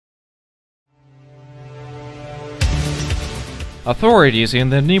Authorities in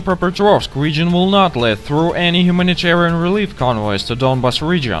the Dnipropetrovsk region will not let through any humanitarian relief convoys to Donbas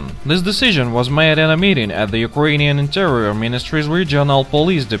region. This decision was made in a meeting at the Ukrainian Interior Ministry's Regional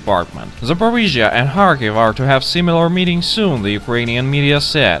Police Department. Zaporizhia and Kharkiv are to have similar meetings soon, the Ukrainian media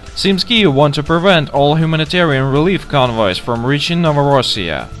said. Seems Kyiv want to prevent all humanitarian relief convoys from reaching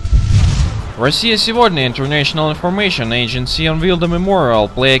Novorossiya. Россия сегодня International Information Agency unveiled a memorial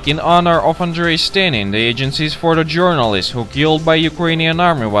plaque in honor of Andrei Stenin, the agency's photojournalist who killed by Ukrainian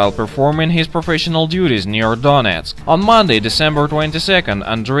army while performing his professional duties near Donetsk. On Monday, December 22nd,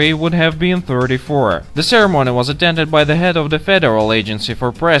 Andrei would have been 34. The ceremony was attended by the head of the Federal Agency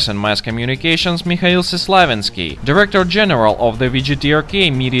for Press and Mass Communications, Mikhail Sislavensky, Director General of the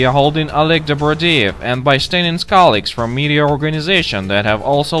VGTRK media holding Oleg Dobrodeyev, and by Stenin's colleagues from media organizations that have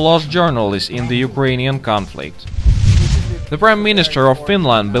also lost journalists in the Ukrainian conflict. The Prime Minister of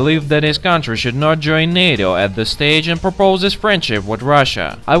Finland believed that his country should not join NATO at this stage and proposes friendship with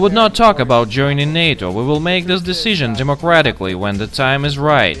Russia. "I would not talk about joining NATO, we will make this decision democratically when the time is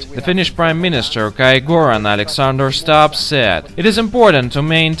right," the Finnish Prime Minister Kai Goran Alexander Stubb said. "It is important to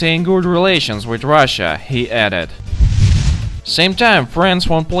maintain good relations with Russia," he added. Same time, France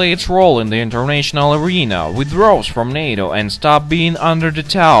won't play its role in the international arena, withdraws from NATO and stop being under the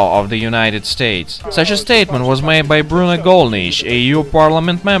toe of the United States. Such a statement was made by Bruno Gollnisch, a EU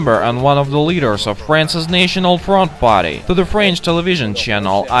Parliament member and one of the leaders of France's National Front Party, to the French television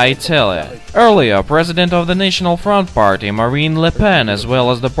channel iTélé. Earlier, President of the National Front Party, Marine Le Pen, as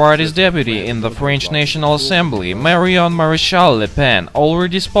well as the party's deputy in the French National Assembly, Marion Maréchal Le Pen,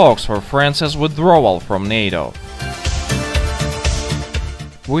 already spoke for France's withdrawal from NATO.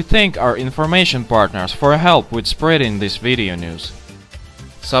 We thank our information partners for help with spreading this video news.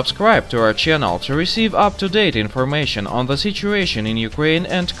 Subscribe to our channel to receive up-to-date information on the situation in Ukraine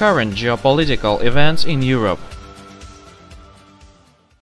and current geopolitical events in Europe.